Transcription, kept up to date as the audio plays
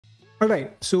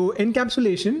Alright, so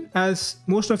encapsulation, as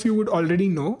most of you would already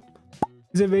know,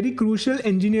 is a very crucial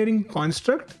engineering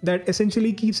construct that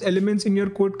essentially keeps elements in your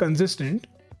code consistent.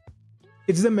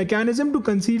 It's the mechanism to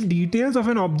conceal details of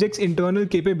an object's internal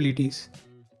capabilities.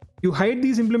 You hide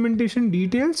these implementation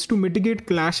details to mitigate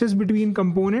clashes between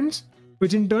components,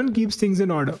 which in turn keeps things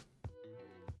in order.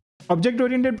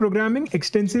 Object-oriented programming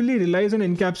extensively relies on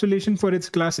encapsulation for its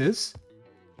classes.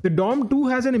 The DOM too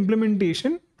has an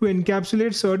implementation to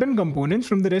encapsulate certain components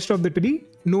from the rest of the tree,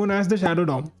 known as the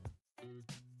shadowdom.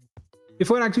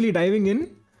 Before actually diving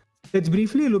in, let's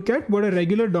briefly look at what a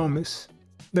regular DOM is.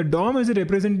 The DOM is a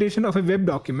representation of a web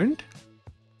document.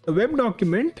 The web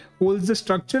document holds the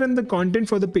structure and the content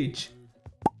for the page.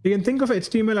 You can think of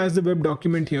HTML as the web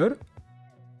document here.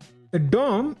 The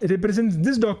DOM represents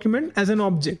this document as an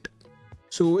object.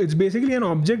 So it's basically an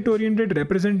object-oriented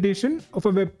representation of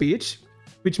a web page,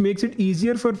 which makes it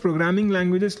easier for programming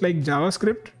languages like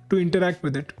JavaScript to interact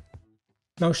with it.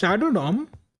 Now, shadowdom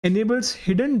enables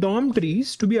hidden DOM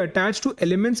trees to be attached to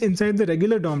elements inside the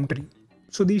regular DOM tree.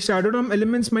 So these shadowdom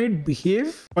elements might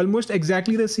behave almost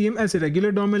exactly the same as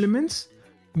regular DOM elements,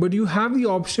 but you have the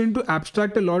option to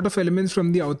abstract a lot of elements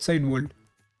from the outside world.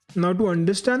 Now, to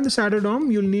understand the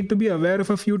shadowdom, you'll need to be aware of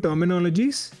a few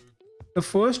terminologies. The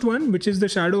first one, which is the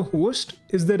shadow host,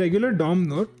 is the regular DOM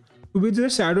node to which the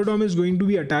shadow DOM is going to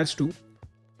be attached to.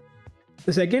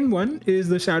 The second one is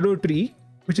the shadow tree,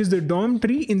 which is the DOM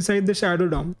tree inside the shadow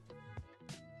DOM.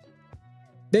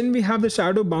 Then we have the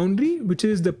shadow boundary, which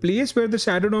is the place where the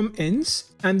shadow DOM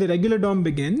ends and the regular DOM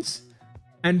begins.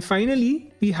 And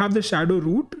finally, we have the shadow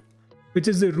root, which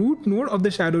is the root node of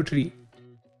the shadow tree.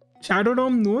 Shadow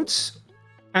DOM nodes,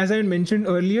 as I mentioned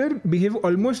earlier, behave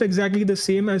almost exactly the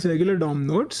same as regular DOM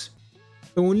nodes.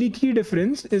 The only key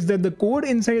difference is that the code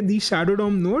inside these shadow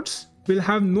DOM nodes will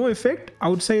have no effect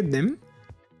outside them,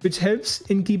 which helps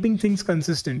in keeping things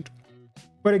consistent.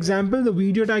 For example, the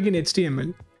video tag in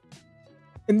HTML.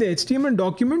 In the HTML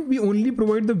document, we only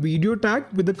provide the video tag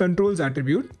with the controls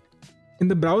attribute. In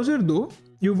the browser though,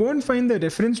 you won't find the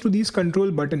reference to these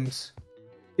control buttons.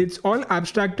 It's all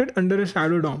abstracted under a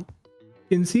shadow DOM.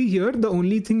 You can see here the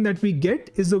only thing that we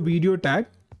get is the video tag.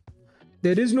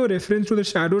 There is no reference to the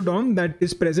shadow DOM that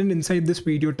is present inside this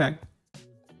video tag.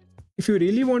 If you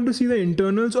really want to see the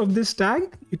internals of this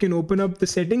tag, you can open up the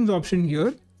settings option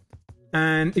here.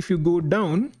 And if you go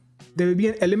down, there will be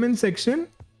an element section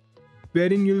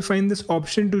wherein you'll find this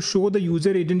option to show the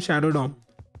user agent shadow DOM.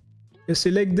 Just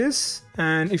select this,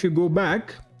 and if you go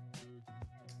back,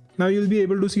 now you'll be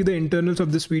able to see the internals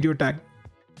of this video tag.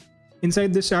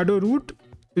 Inside the shadow root,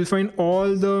 you'll find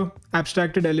all the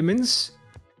abstracted elements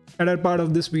that are part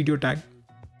of this video tag.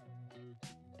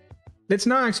 Let's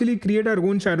now actually create our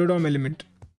own shadow DOM element.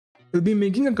 We'll be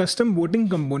making a custom voting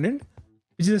component,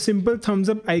 which is a simple thumbs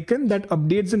up icon that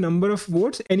updates the number of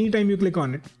votes anytime you click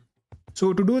on it.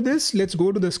 So to do this, let's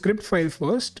go to the script file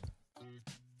first,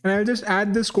 and I'll just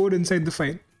add this code inside the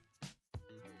file.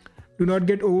 Do not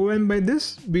get overwhelmed by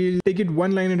this, we'll take it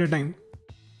one line at a time.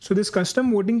 So this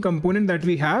custom voting component that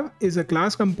we have is a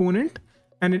class component,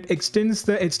 and it extends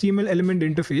the HTML element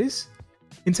interface.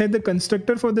 Inside the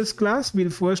constructor for this class, we'll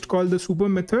first call the super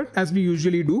method as we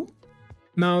usually do.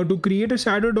 Now to create a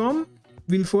shadow DOM,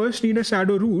 we'll first need a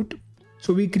shadow root.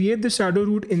 So we create the shadow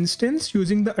root instance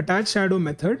using the attach shadow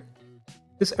method.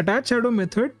 This attach shadow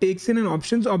method takes in an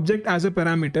options object as a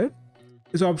parameter.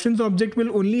 This options object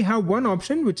will only have one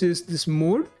option, which is this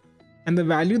mode, and the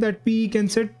value that we can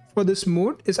set for this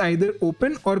mode is either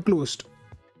open or closed.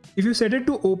 If you set it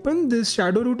to open, this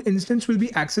shadow root instance will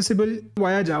be accessible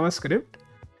via JavaScript.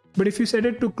 But if you set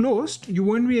it to closed, you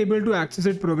won't be able to access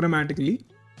it programmatically.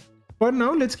 For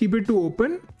now, let's keep it to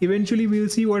open. Eventually, we'll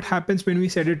see what happens when we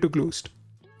set it to closed.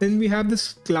 Then we have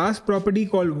this class property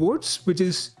called votes, which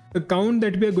is the count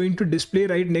that we are going to display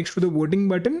right next to the voting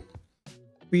button.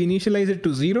 We initialize it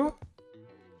to 0.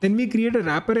 Then we create a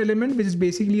wrapper element, which is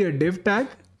basically a div tag.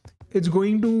 It's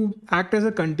going to act as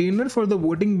a container for the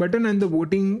voting button and the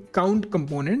voting count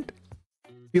component.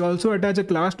 We also attach a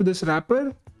class to this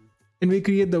wrapper, and we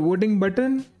create the voting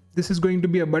button. This is going to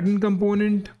be a button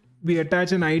component. We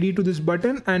attach an ID to this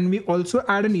button, and we also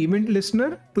add an event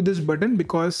listener to this button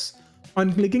because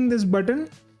on clicking this button,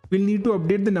 we'll need to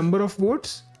update the number of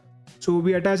votes. So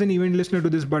we attach an event listener to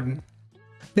this button.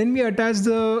 Then we attach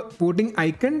the voting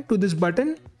icon to this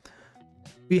button.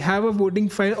 We have a voting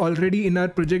file already in our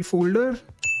project folder.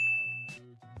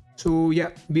 So yeah,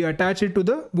 we attach it to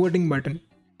the voting button.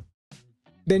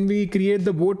 Then we create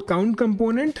the vote count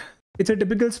component. It's a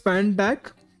typical span tag.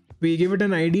 We give it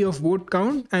an ID of vote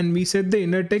count, and we set the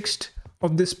inner text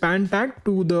of this span tag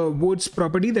to the votes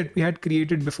property that we had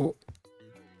created before.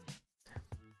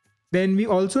 Then we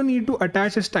also need to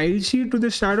attach a style sheet to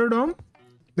the shadow DOM.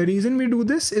 The reason we do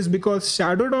this is because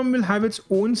shadow DOM will have its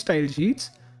own style sheets.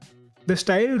 The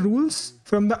style rules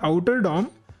from the outer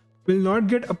DOM will not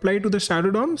get applied to the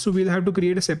shadow DOM, so we'll have to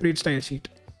create a separate style sheet.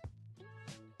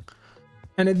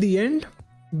 And at the end,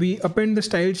 we append the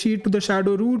style sheet to the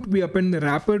shadow root, we append the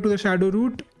wrapper to the shadow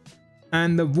root,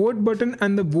 and the vote button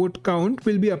and the vote count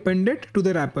will be appended to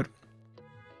the wrapper.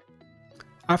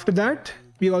 After that,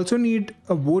 we also need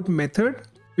a vote method,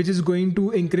 which is going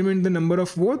to increment the number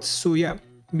of votes. So yeah,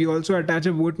 we also attach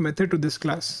a vote method to this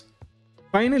class.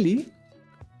 Finally,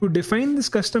 to define this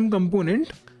custom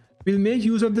component, we'll make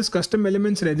use of this custom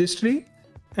elements registry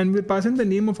and we'll pass in the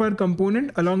name of our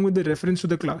component along with the reference to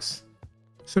the class.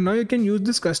 So now you can use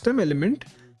this custom element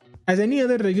as any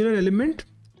other regular element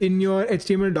in your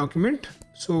HTML document.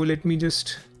 So let me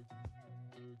just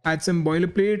add some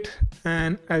boilerplate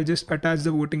and I'll just attach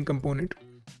the voting component.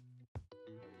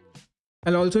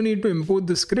 I'll also need to import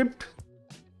the script.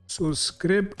 So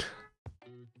script.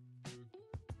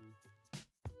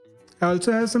 I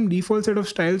also have some default set of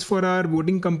styles for our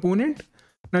voting component.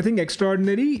 Nothing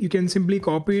extraordinary. You can simply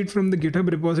copy it from the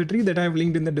GitHub repository that I have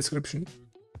linked in the description.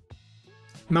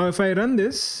 Now if I run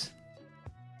this,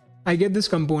 I get this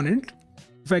component.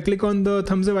 If I click on the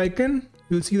thumbs up icon,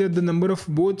 you'll see that the number of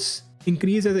votes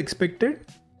increase as expected.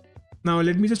 Now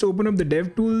let me just open up the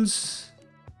dev tools.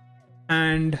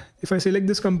 And if I select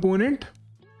this component,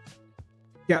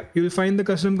 yeah, you'll find the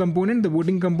custom component, the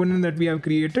voting component that we have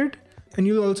created. And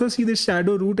you'll also see this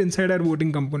shadow root inside our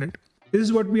voting component. This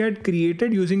is what we had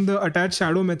created using the attach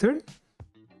shadow method.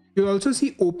 You'll also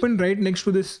see open right next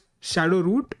to this shadow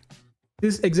root.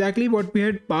 This is exactly what we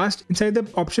had passed inside the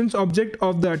options object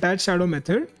of the attach shadow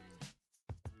method.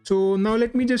 So now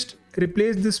let me just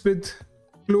replace this with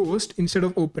closed instead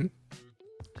of open.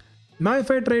 Now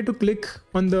if I try to click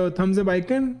on the thumbs up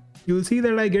icon, you'll see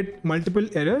that I get multiple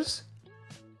errors.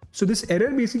 So this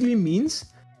error basically means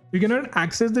you cannot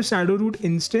access the shadow root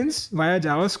instance via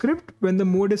JavaScript when the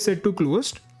mode is set to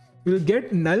closed. You will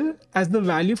get null as the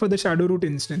value for the shadow root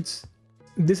instance.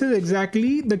 This is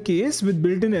exactly the case with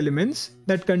built-in elements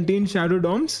that contain shadow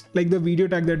DOMs like the video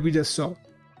tag that we just saw.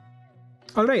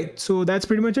 Alright, so that's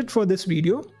pretty much it for this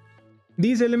video.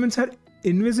 These elements are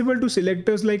invisible to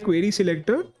selectors like query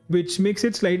selector, which makes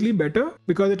it slightly better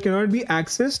because it cannot be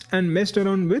accessed and messed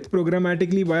around with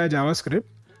programmatically via JavaScript.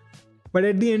 But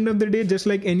at the end of the day, just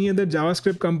like any other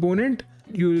JavaScript component,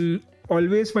 you'll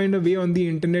always find a way on the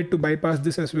internet to bypass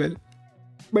this as well.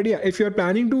 But yeah, if you're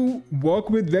planning to work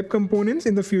with web components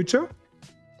in the future,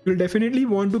 you'll definitely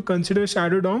want to consider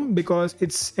Shadow DOM because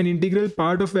it's an integral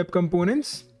part of web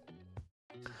components.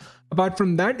 Apart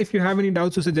from that, if you have any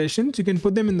doubts or suggestions, you can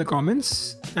put them in the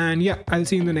comments. And yeah, I'll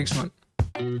see you in the next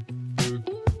one.